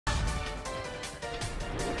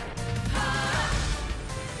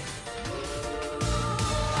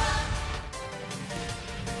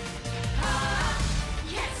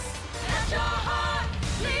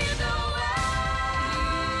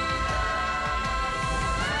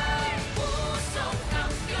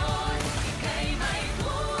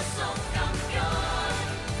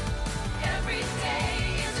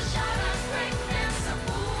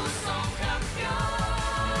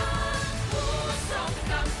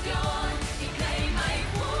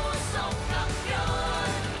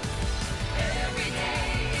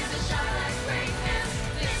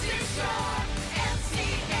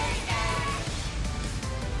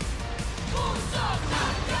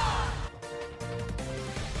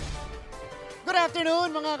Good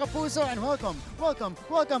afternoon, mga kapuso, and welcome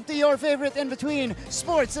to your favorite in-between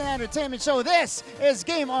sports and entertainment show. This is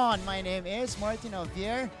Game On. My name is Martin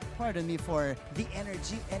Javier. Pardon me for the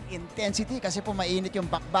energy and intensity kasi po mainit yung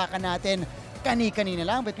bakbakan natin kani-kanina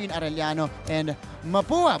lang between Arellano and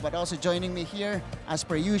Mapua. But also joining me here, as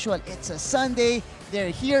per usual, it's a Sunday.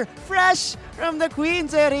 They're here fresh from the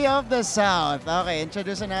Queens area of the South. Okay,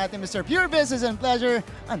 introduce natin Mr. Pure Business and Pleasure,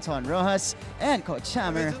 Anton Roxas, and Coach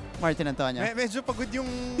Hammer, Martin Antonio. Medyo pagod yung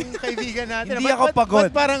kaibigan natin. Hindi ako pagod.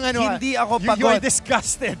 Parang ano, hindi ako pagod. You're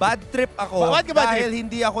disgusted. Bad trip ako dahil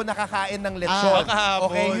hindi ako nakakain ng lechon.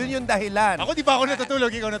 Okay, yun yung dahilan. Ako di pa ako natutulog,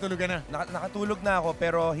 ikaw natulog ka na. Nakatulog na ako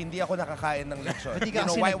pero hindi ako nakakain ng lechon.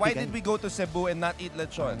 Why did we go to Cebu and not eat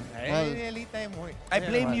lechon? I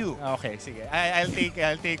blame you. Okay, sige.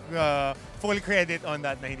 I'll take full credit on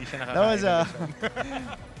that na hindi siya nakakain. That was a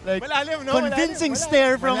like malalim, no? convincing malalim.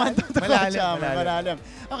 stare from Anton to Malalim, Coach Hammer. Malalim.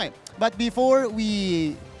 Okay, but before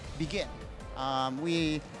we begin,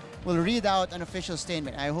 we will read out an official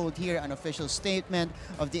statement. I hold here an official statement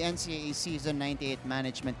of the NCAA Season 98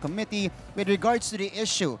 Management Committee with regards to the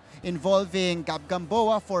issue involving Gab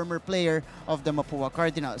Gamboa, former player of the Mapua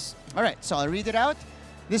Cardinals. All right, so I'll read it out.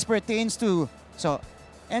 This pertains to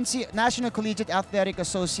National Collegiate Athletic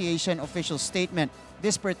Association official statement.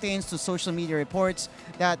 This pertains to social media reports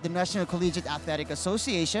that the National Collegiate Athletic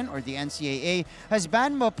Association, or the NCAA, has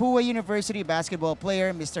banned Mapua University basketball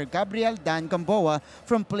player Mr. Gabriel Dan Gamboa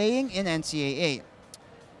from playing in NCAA.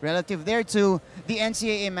 Relative thereto, the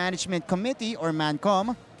NCAA Management Committee, or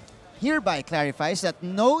MANCOM, hereby clarifies that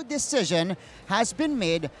no decision has been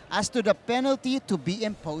made as to the penalty to be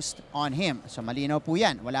imposed on him. So malinaw po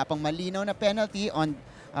yan. Wala pang malinaw na penalty on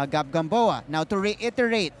Gab Gamboa. Now to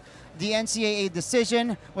reiterate, the NCAA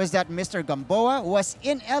decision was that Mr. Gamboa was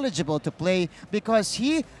ineligible to play because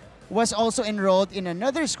he was also enrolled in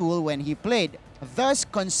another school when he played. Thus,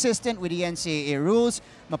 consistent with the NCAA rules,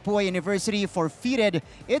 Mapua University forfeited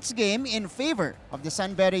its game in favor of the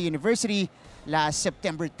San Beda University last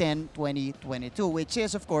September 10, 2022, which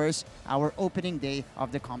is, of course, our opening day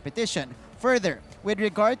of the competition. Further, with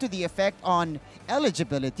regard to the effect on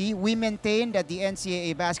eligibility, we maintain that the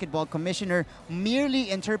NCAA Basketball Commissioner merely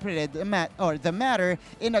interpreted the matter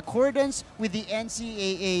in accordance with the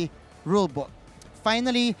NCAA rulebook.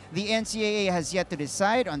 Finally, the NCAA has yet to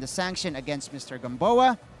decide on the sanction against Mr.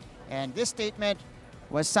 Gamboa, and this statement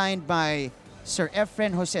was signed by Sir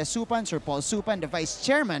Efren Jose Supan, Sir Paul Supan, the Vice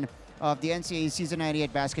Chairman of the NCAA Season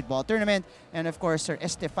 98 Basketball Tournament, and of course, Sir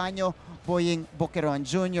Estefanio Boying Boqueron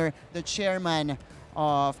Jr., the Chairman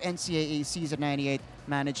of NCAA Season 98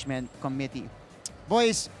 Management Committee.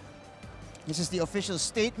 Boys, this is the official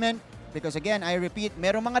statement because again, I repeat,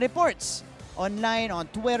 merong mga reports online, on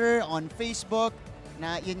Twitter, on Facebook,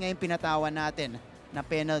 na yun nga yung pinatawan natin na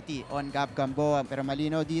penalty on Gab Gamboa. Pero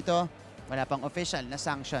malinaw dito, wala pang official na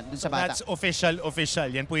sanction dun sa bata. That's official.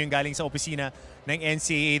 Yan po yung galing sa opisina ng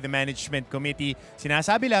NCAA, the Management Committee.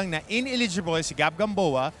 Sinasabi lang na ineligible si Gab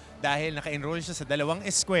Gamboa dahil naka-enroll siya sa dalawang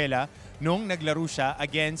eskwela nung naglaro siya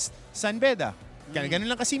against San Beda. Ganun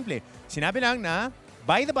lang kasimple. Sinabi lang na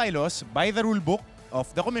by the bylaws, by the rule book of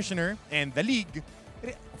the commissioner and the league,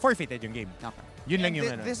 forfeited yung game. Okay. Yun lang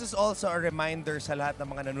yung This is also a reminder sa lahat ng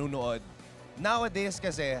mga nanonood. Nowadays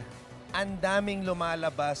kasi, ang daming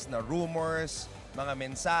lumalabas na rumors, mga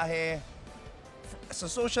mensahe sa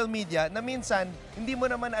social media na minsan hindi mo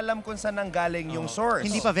naman alam kung saan nanggaling yung source.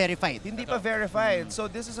 Hindi pa verified. Hindi pa verified. So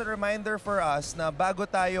this is a reminder for us na bago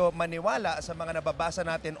tayo maniwala sa mga nababasa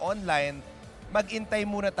natin online, mag-intay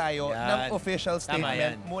muna tayo ng official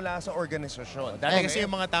statement mula sa organisasyon. Dati kasi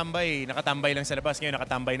yung mga tambay, nakatambay lang sa labas, ngayon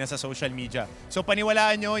nakatambay na sa social media. So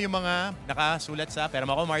paniwalaan nyo yung mga nakasulat sa, pero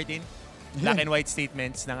ako Martin, black and white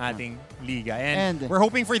statements ng ating liga. And we're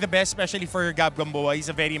hoping for the best, especially for Gab Gamboa. He's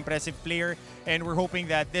a very impressive player and we're hoping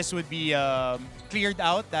that this would be cleared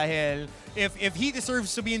out dahil if he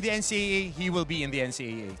deserves to be in the NCAA, he will be in the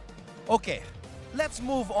NCAA. Okay, let's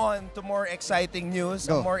move on to more exciting news,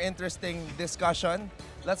 a more interesting discussion.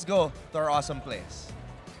 Let's go to our awesome place.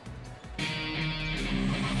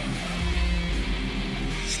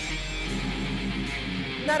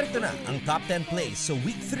 Narito na ang top 10 plays sa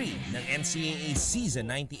Week 3 ng NCAA Season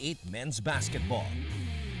 98 Men's Basketball.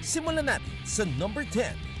 Simulan natin sa number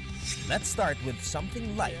 10. Let's start with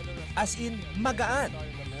something light, as in magaan.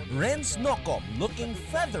 Renz Nocom looking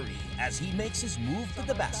feathery as he makes his move to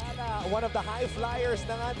the basket. One of the high flyers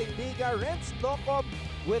ng ating liga, Renz Nocom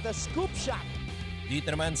with a scoop shot.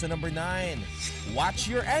 Dito naman sa number 9. Watch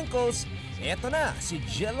your ankles. Eto na si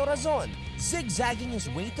Jello Razon zigzagging his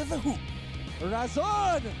way to the hoop.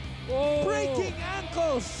 Razon! Breaking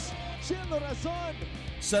ankles! Chilo Razon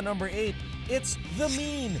Sa number 8, it's the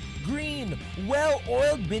mean, green,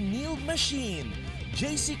 well-oiled Benilde machine.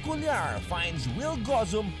 JC Cullar finds Will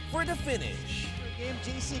Gozum for the finish. Game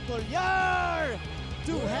JC Cullar!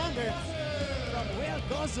 Two-hander from Will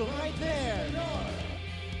Gozum right there.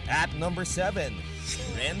 At number 7,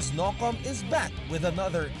 Renz Nocom is back with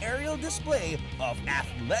another aerial display of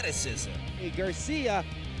athleticism. Garcia,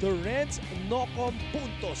 the Renz Nocom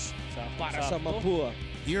puntos para sa Mapua.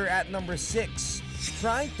 Here at number 6,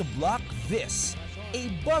 try to block this. A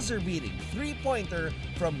buzzer-beating three-pointer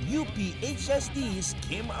from UPHSD's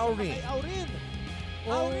Kim Aurin. Aurin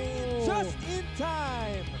just in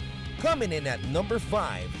time. Coming in at number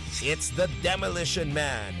 5, it's the Demolition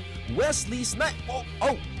Man, Wesley Snipe.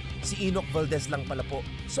 Oh! Si Enoch Valdez lang pala po.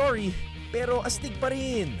 Sorry, pero astig pa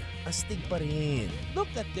rin. Astig pa rin.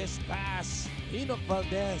 Look at this pass, Enoch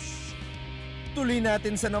Valdez. Tuloy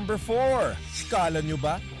natin sa number 4. Kala nyo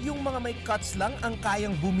ba, yung mga may cuts lang ang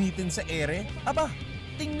kayang bumitin sa ere? Aba,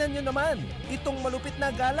 tingnan nyo naman, itong malupit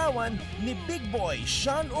na galawan ni Big Boy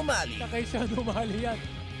Sean O'Malley. Kay Sean O'Malley yan.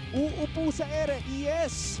 Uupo sa ere,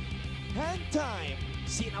 yes. Hand time,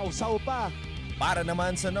 sinawsaw pa. Para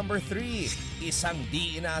naman sa number 3, isang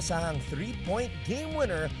di inaasahang 3-point game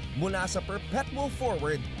winner mula sa perpetual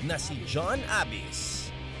forward na si John Abis.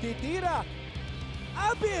 Titira,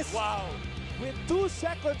 Abis! Wow! With 2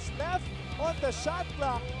 seconds left on the shot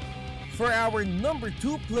clock. For our number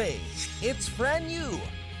 2 play, it's Fran Yu.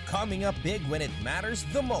 Coming up big when it matters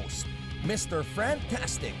the most. Mr.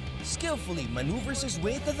 Fantastic skillfully maneuvers his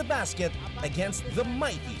way to the basket against the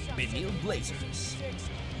mighty Benilde Blazers.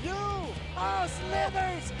 Yu!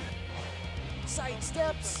 Slithers!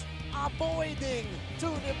 Sidesteps, avoiding 2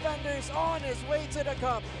 defenders on his way to the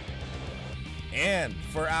cup. And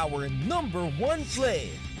for our number 1 play,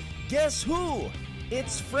 guess who?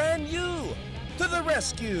 It's Fran Yu to the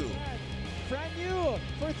rescue. Fran Yu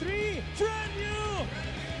for 3. Fran Yu!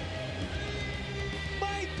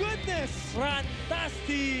 My goodness!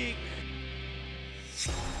 Fantastic!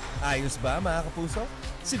 Ayos ba mga kapuso?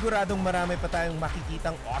 Siguradong marami pa tayong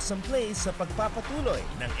makikitang awesome plays sa pagpapatuloy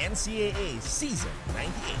ng NCAA Season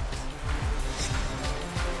 98.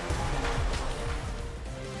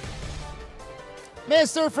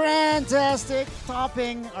 Mr. Fantastic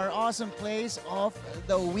topping our awesome plays of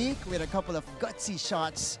the week with a couple of gutsy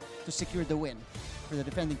shots to secure the win for the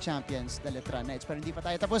defending champions, the Letra Knights. Pero hindi pa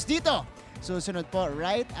tayo tapos dito. Susunod po,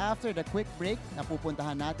 right after the quick break na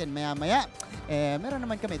pupuntahan natin maya-maya, meron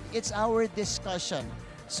naman kami. It's our discussion.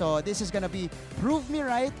 So this is gonna be Prove Me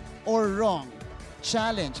Right or Wrong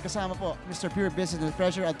Challenge. Kasama po Mr. Pure Business and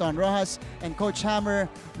Treasurer Anton Roxas and Coach Hammer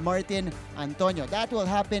Martin Antonio. That will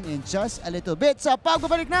happen in just a little bit sa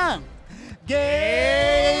pagbabalik ng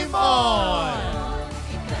Game On!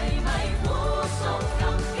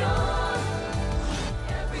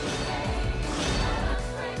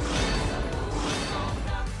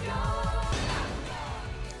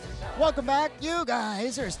 Welcome back. You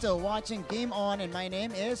guys are still watching Game On, and my name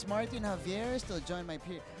is Martin Javier. Still joined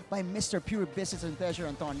by Mr. Pure Business and Pleasure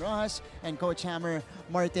Anton Roxas and Coach Hammer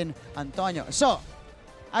Martin Antonio. So,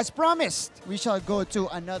 as promised, we shall go to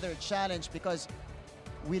another challenge because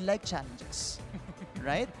we like challenges,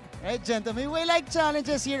 right? Right, gentlemen? We like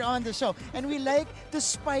challenges here on the show, and we like to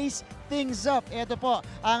spice things up. Ito po,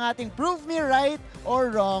 ang ating Prove Me Right or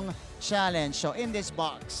Wrong Challenge. So, in this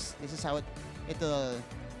box, this is how it'll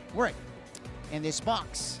work. In this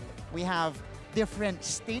box, we have different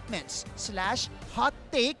statements / hot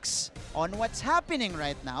takes on what's happening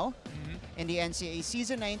right now in the NCAA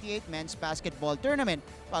Season 98 Men's Basketball Tournament.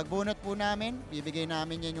 Pagbunot po namin, bibigay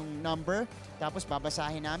namin yan yung number, tapos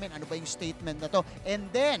babasahin namin ano ba yung statement na to.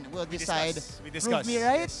 And then, we'll decide, prove me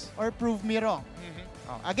right or prove me wrong.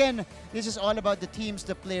 Again, this is all about the teams,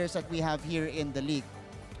 the players that we have here in the league.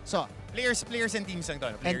 So, Players and teams lang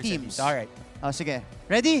to. and teams. All right. Oh, sige.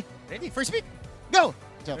 Ready? Ready? First pick. Go!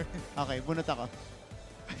 Joke. Okay, bunot ako.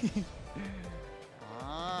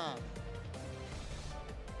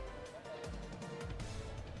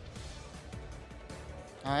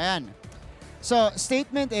 Ayan. So,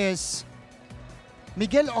 statement is,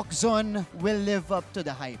 Miguel Oczon will live up to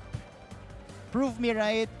the hype. Prove me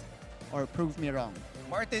right or prove me wrong.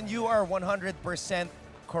 Martin, you are 100%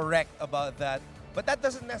 correct about that. But that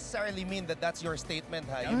doesn't necessarily mean that that's your statement,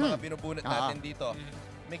 ha? Yung mga binubunot natin dito.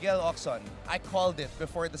 Miguel Oczon, I called it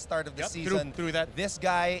before the start of the season. True that. This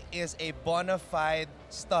guy is a bona fide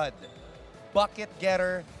stud. Bucket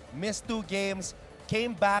getter, missed 2 games,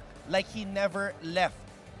 came back like he never left.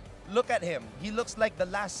 Look at him. He looks like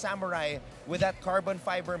the last samurai with that carbon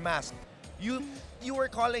fiber mask. You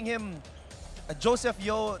were calling him a Joseph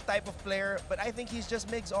Yo type of player, but I think he's just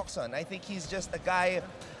Migs Oxon. I think he's just a guy.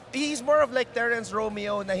 He's more of like Terrence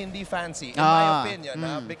Romeo na hindi fancy, in my opinion,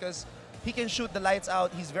 because he can shoot the lights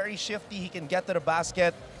out. He's very shifty. He can get to the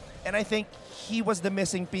basket. And I think he was the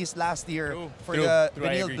missing piece last year for the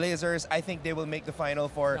Vanille Blazers. I think they will make the Final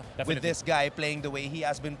Four with this guy playing the way he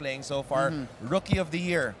has been playing so far. Rookie of the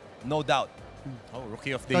Year, no doubt. Oh,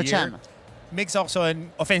 Rookie of the Year. Migs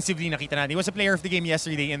Oxon, offensively nakita natin. He was a player of the game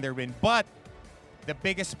yesterday in their win. But the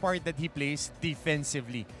biggest part that he plays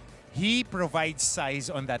defensively. He provides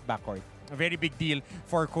size on that backcourt. A very big deal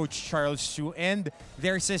for Coach Charles Chu and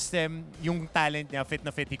their system, yung talent niya, fit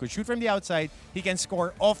na fit. He could shoot from the outside. He can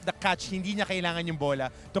score off the catch. Hindi niya kailangan yung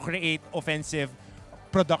bola to create offensive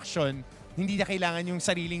production. Hindi niya kailangan yung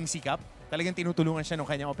sariling sikap. Talagang tinutulungan siya ng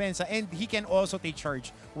kanyang opensa. And he can also take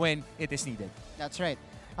charge when it is needed. That's right.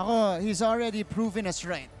 Ako, he's already proven us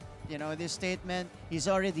right. You know, this statement, he's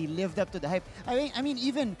already lived up to the hype. I mean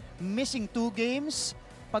even missing 2 games,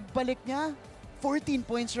 pagbalik niya, 14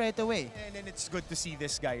 points right away. And then it's good to see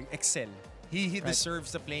this guy excel. He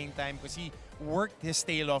deserves the playing time because he worked his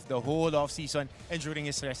tail off the whole offseason and during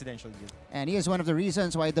his residential year. And he is one of the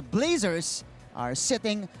reasons why the Blazers are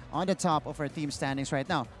sitting on the top of our team standings right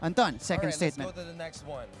now. Anton, second statement. Let's go to the next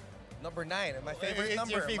one. Number 9, my favorite It's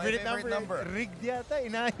number. your favorite number. Rigged yata,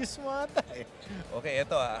 inayos mo ata eh. Okay,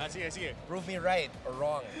 ito Sige. Prove me right or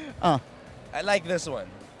wrong. Oh. I like this one.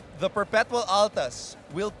 The Perpetual Altas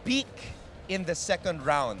will peak in the second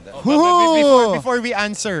round. Before we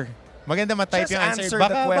answer, maganda ma-type Just yung answer. answer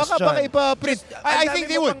the question. Baka ipa-print. I think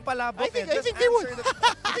they would. I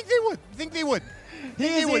think they would.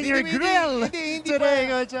 He's in your grill today,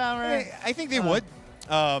 Coach Hammer. I think they would.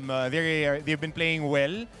 They've been playing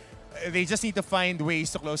well. They just need to find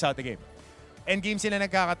ways to close out the game. End game sila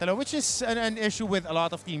nagkakatalo, which is an issue with a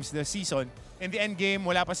lot of teams this season. In the end game,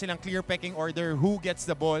 wala pa silang clear pecking order who gets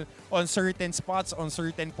the ball on certain spots, on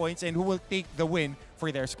certain points, and who will take the win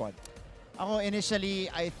for their squad. Ako, initially,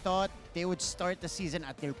 I thought they would start the season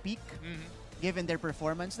at their peak, given their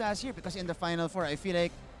performance last year, because in the Final Four, I feel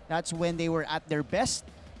like that's when they were at their best.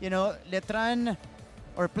 You know, Letran,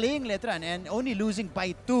 or playing Letran, and only losing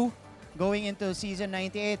by 2 going into season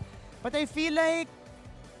 98. But I feel like,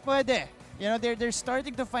 pwede. You know, they're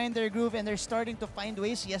starting to find their groove and they're starting to find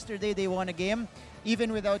ways. Yesterday, they won a game,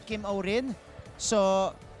 even without Kim Aurin.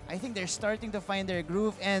 So, I think they're starting to find their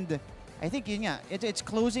groove. And I think, yun nga, it's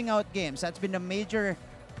closing out games. That's been a major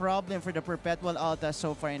problem for the Perpetual Altas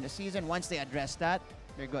so far in the season. Once they address that,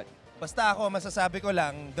 they're good. Basta ako, masasabi ko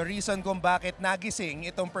lang, the reason kung bakit nagising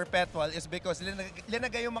itong Perpetual is because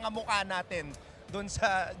linagay yung mga mukha natin doon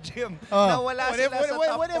sa gym. Na wala sila sa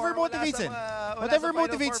top 4. Whatever motivates them. Whatever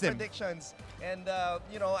motivates them. Predictions. And,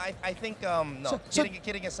 you know, I think,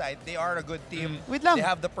 kidding aside, they are a good team. Wait lang. They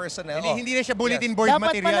have the personnel. Hindi na siya bulletin board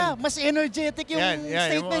Dapat material. pala, mas energetic yung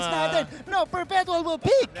statements yung natin. No, Perpetual will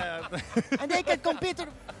peak. And they can compete.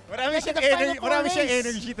 Marami siyang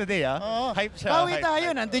energy today, Hype siya. Bawi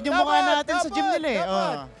tayo. Nandun yung mukha natin sa gym nila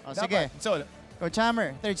eh. Sige. So, Coach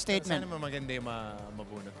Hammer, third statement. Sana maganda yung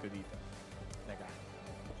mabunot ko dito.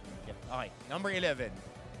 Okay, number 11.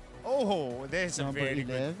 Oh, this is a very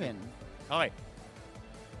good. Okay.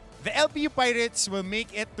 The LPU Pirates will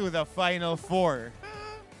make it to the Final Four.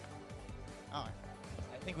 I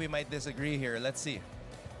think we might disagree here. Let's see.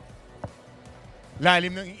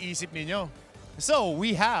 Lalim ng iisip ninyo. So,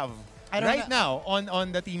 we have, right now,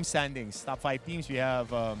 on the team standings, top 5 teams, we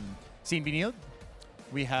have St. Benilde,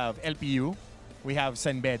 we have LPU, we have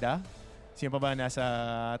San Beda. Sino pa ba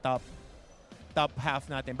nasa top half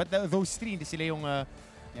natin? But those 3, hindi sila yung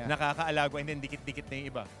nakakaalago and then dikit-dikit na yung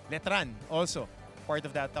iba. Letran, also, part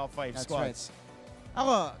of that top 5 squads. Right.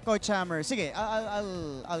 Ako, Coach Hammer, sige,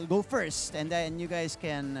 I'll go first and then you guys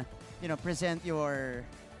can, you know, present your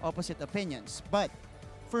opposite opinions. But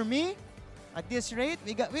for me, at this rate,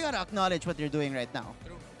 we gotta acknowledge what they're doing right now.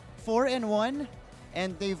 True. 4-1,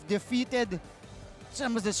 and they've defeated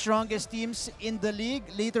some of the strongest teams in the league.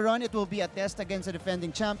 Later on, it will be a test against the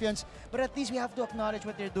defending champions. But at least we have to acknowledge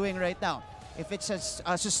what they're doing right now. If it's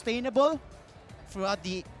sustainable throughout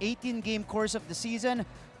the 18-game course of the season,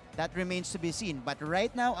 that remains to be seen. But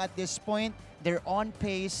right now, at this point, they're on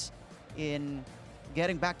pace in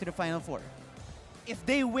getting back to the Final Four. If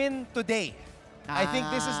they win today, I think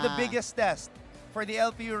this is the biggest test for the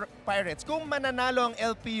LPU Pirates. Kung mananalo ang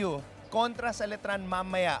LPU kontra sa Letran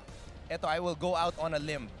mamaya, eto, I will go out on a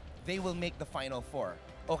limb. They will make the Final Four.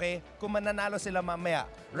 Okay? Kung mananalo sila mamaya.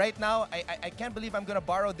 Right now, I can't believe I'm gonna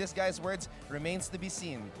borrow this guy's words. Remains to be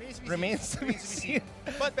seen. Remains to be seen.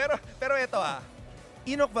 But pero ito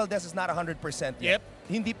Enoch Valdez is not 100% yet. Yep.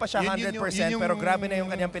 hindi pa siya Yun 100% yung- pero grabe na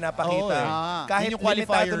yung kanyang pinapakita. Kahit Yun yung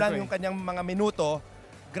qualifier limitado lang ko eh. yung kanyang mga minuto,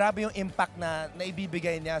 grabe yung impact na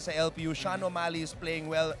naibibigay niya sa LPU. Sean O'Malley is playing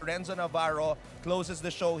well. Renzo Navarro closes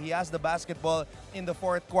the show. He has the basketball in the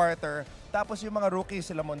fourth quarter. Tapos yung mga rookies,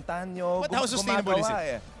 sila Montaño, But how sustainable is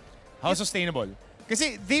gumagawa it? How sustainable?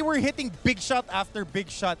 Kasi they were hitting big shot after big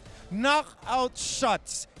shot. Knockout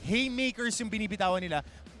shots. Haymakers yung binibitawan nila.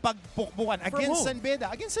 Pagpukpukan against who? San Beda.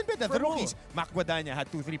 Against San Beda, For the who? rookies. Mac Guadagna had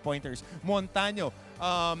 2 3-pointers. Montaño.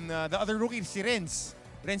 The other rookie, si Renz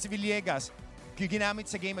Villegas. Ginamit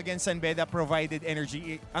sa game against San Beda, provided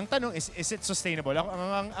energy. Ang tanong is it sustainable?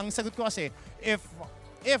 Ang sagot ko kasi, if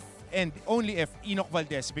and only if Enoch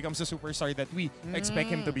Valdez becomes the superstar that we expect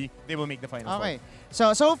him to be, they will make the final four. Okay.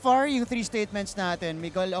 So far, yung 3 statements natin,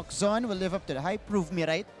 Miguel Oczon will live up to the hype. Prove me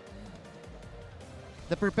right.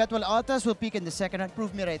 The Perpetual Altas will peak in the second round.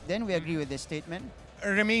 Prove me right then. We agree with this statement.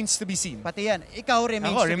 Remains to be seen. Pati yan. Ikaw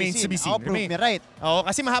remains, Ako, to, remains be to be seen. seen. Ako, prove me right. Oo,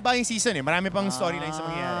 kasi mahaba yung season eh. Marami pang storylines na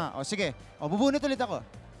mangyayari. O sige. O, bubunot ulit ako.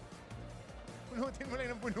 Punutin mo lang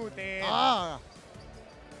ng punutin.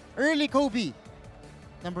 Early Kobe.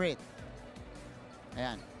 Number 8.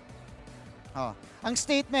 Ayan. Ang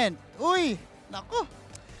statement. Uy! Nako!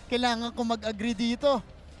 Kailangan ko mag-agree dito.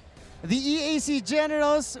 The EAC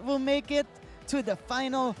Generals will make it to the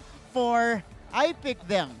Final Four. I picked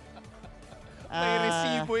them. May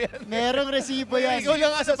resibo yan. Merong resibo yan. Ikaw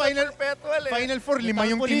lang nga sa final, Perpetual eh. final four, 5 yung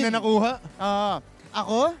Tarpaulin. team na nakuha.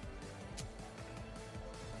 Ako?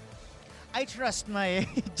 I trust my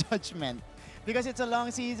judgment. Because it's a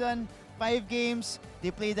long season, 5 games.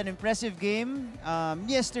 They played an impressive game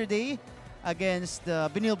yesterday against the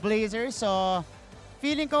Benil Blazers. So,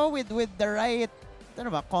 feeling ko with the right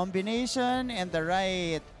combination and the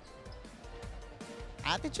right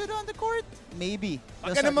attitude on the court, maybe.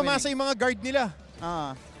 Pagka namamasa yung mga guard nila.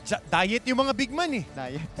 Diet yung mga big man eh.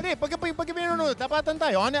 Diet. Hindi, pag pinunod, tapatan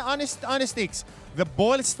tayo. Honest takes. The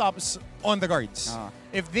ball stops on the guards.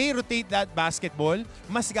 If they rotate that basketball,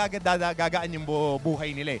 mas gagaan yung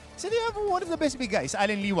buhay nila eh. So they have one of the best big guys,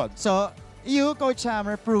 Allen Liwag. So, you, Coach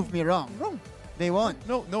Hammer, prove me wrong. Wrong. They won't.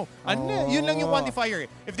 No. Yun lang yung quantifier.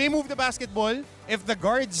 If they move the basketball, if the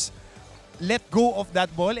guards let go of that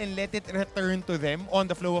ball and let it return to them on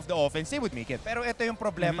the flow of the offense, they would make it. Pero ito yung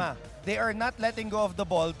problema. They are not letting go of the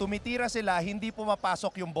ball. Tumitira sila, hindi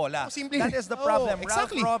pumapasok yung bola. That is the problem.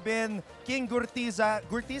 Exactly. Ralph Robin, King Gurtiza.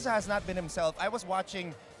 Gurtiza has not been himself. I was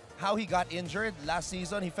watching how he got injured last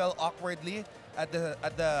season. He fell awkwardly at the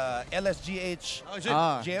LSGH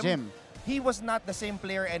gym. He was not the same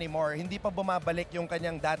player anymore. Hindi pa bumabalik yung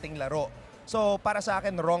kanyang dating laro. So, para sa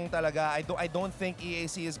akin, wrong talaga. I don't think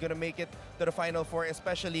EAC is gonna make it to the Final Four,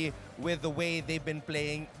 especially with the way they've been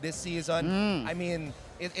playing this season. I mean,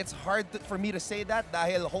 it's hard for me to say that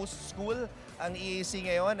dahil host school ang EAC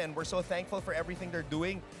ngayon, and we're so thankful for everything they're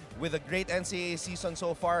doing with a great NCAA season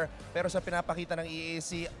so far. Pero sa pinapakita ng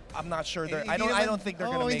EAC, I'm not sure. I don't think they're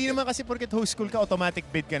gonna make hindi it. naman kasi porket host school ka, automatic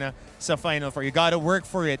bid ka na sa Final Four. You gotta work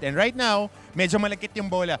for it. And right now, medyo malakit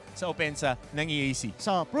yung bola sa opensa ng EAC.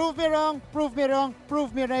 So, prove me wrong, prove me wrong,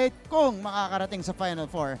 prove me right kung makakarating sa Final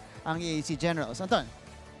Four ang EAC Generals. Anton?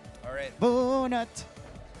 Alright. Bunot.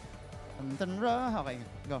 Anton Okay,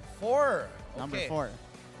 go. 4. Number Okay. 4.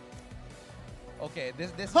 Okay,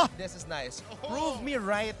 this is nice. Prove me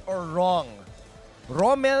right or wrong.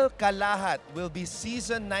 Romel Calahat will be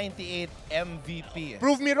season 98 MVP.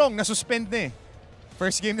 Prove me wrong, nasuspend na eh.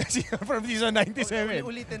 First game na from season 97.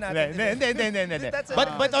 Ulitin natin. Hindi.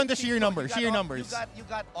 But on the sheer numbers, You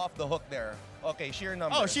got off the hook there. Okay, sheer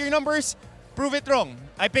numbers. Oh, sheer numbers. Prove it wrong.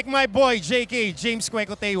 I picked my boy, JK, James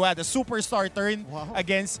Cuecote, who had a superstar turn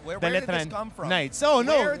against the Where did Letran this come from? Knights. Oh,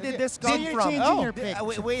 no. Where did this come you're from? changing your pick.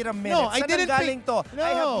 Wait a minute. No, I Saan didn't galing pick. to? No. I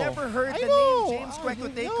have never heard the name James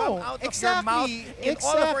Cuecote come out of your mouth in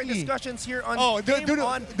all of our discussions here on Game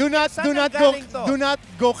On. Do not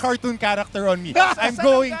go cartoon character on me. I'm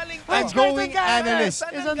going analyst.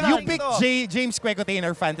 You picked James Cuecote in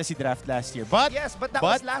our fantasy draft last year. But yes, but that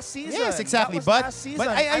was last season. Yes, exactly. That was last season. But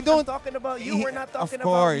I I'm don't talking about you. We're not talking of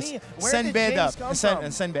course. about me. Where San did Beda, James come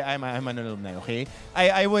from? San Beda, I'm an alumni, okay?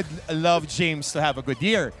 I would love James to have a good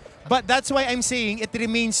year. But that's why I'm saying it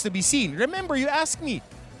remains to be seen. Remember, you asked me,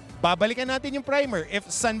 babalikan natin yung primer. If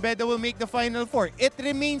San Beda will make the Final Four, it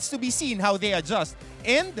remains to be seen how they adjust.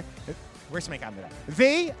 And, where's my camera?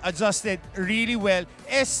 They adjusted really well,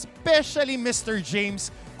 especially Mr.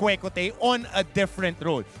 James Cuecote on a different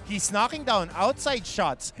role. He's knocking down outside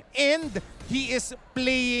shots and he is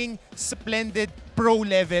playing splendid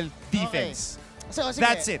pro-level defense. So, sige.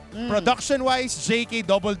 That's it. Production-wise, JK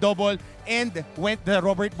double-double and went the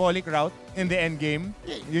Robert Bolick route in the end game.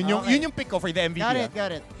 Yun yung pick ko for the MVP.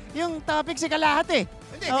 Got it. Yung topic si Kalahati.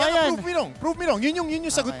 Hindi, prove me wrong. Yun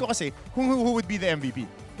yung sagot ko kasi kung who would be the MVP.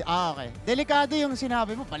 Okay. Delikado yung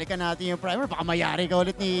sinabi mo. Balikan natin yung primer. Baka mayari ka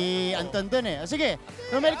ulit ni Anton dun eh. Sige,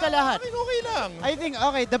 Romel Kalahat. Okay lang. I think,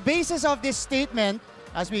 the basis of this statement,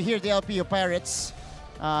 as we hear the LPU Pirates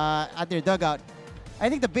at their dugout, I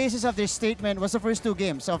think the basis of their statement was the first 2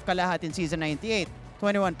 games of Kalahat in season 98.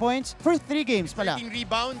 21 points for 3 games pala. 13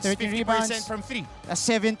 rebounds, 13 50% rebounds from 3.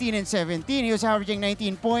 17 and 17. He was averaging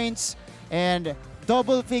 19 points and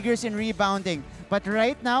double figures in rebounding. But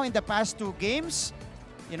right now, in the past 2 games,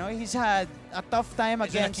 he's had a tough time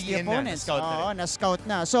against the opponents. Na-scout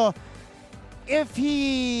na. So, if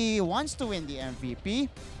he wants to win the MVP,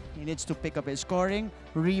 he needs to pick up his scoring,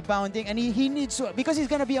 rebounding, and he needs to, because he's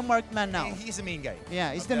gonna be a marked man now. He's the main guy.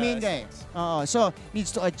 Yeah, he's the main guy. So,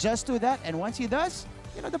 needs to adjust to that, and once he does,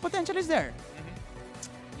 the potential is there.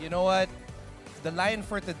 You know what? The line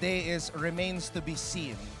for today is remains to be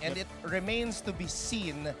seen. And it remains to be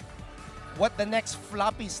seen what the next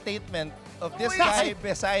floppy statement of this guy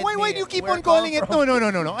beside me. Why do you keep on calling it?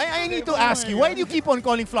 No. I need to ask you, why do you keep on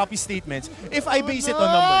calling floppy statements if I base it on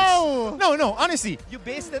numbers? No, honestly. You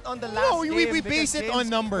based it on the last game. We base it on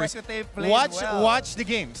numbers. Watch the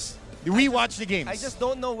games. We watch the games. I just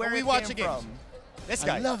don't know where it came from. This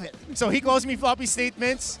guy. I love it. So he calls me floppy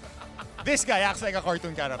statements. This guy acts like a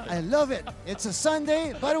cartoon character. I love it. It's a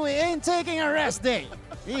Sunday, but we ain't taking a rest day.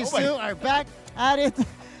 These two are back at it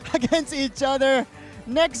against each other.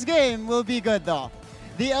 Next game will be good though.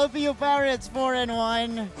 The LPU Pirates 4-1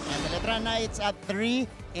 and the Letran Knights at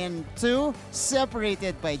 3-2,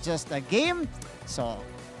 separated by just a game. So,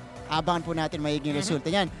 abangan po natin magiging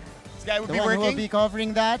resulta niyan. This guy will The be one who will working. be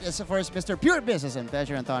covering that is of course Mr. Pure Business and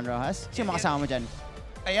Pleasure, Anton Roxas. Sino makasama mo dyan?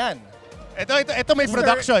 Ayan. Ito may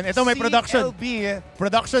production. Ito may production. CLB.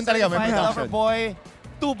 Production talaga, may Certified production. lover boy.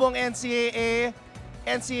 Tubong NCAA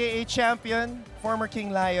champion, former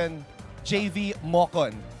King Lion, JV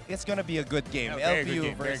Mocon. It's gonna be a good game. Very LPU good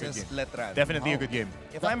game, very versus good game. Letran. Definitely a good game.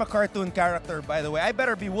 If I'm a cartoon character, by the way, I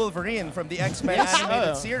better be Wolverine from the X-Men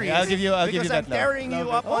animated series. Yeah, I'll give you because that I'm carrying you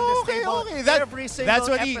up on this table every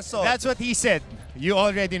single episode. That's what he said. You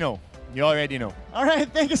already know. All right,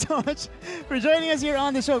 thank you so much for joining us here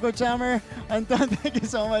on the show, Coach Hammer. Anton, thank you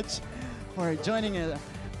so much for joining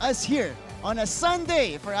us here on a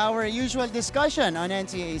Sunday for our usual discussion on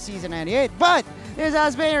NCAA Season 98. But this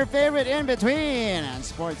has been your favorite in-between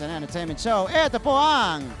sports and entertainment show. Ito po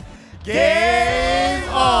ang Game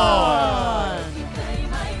On!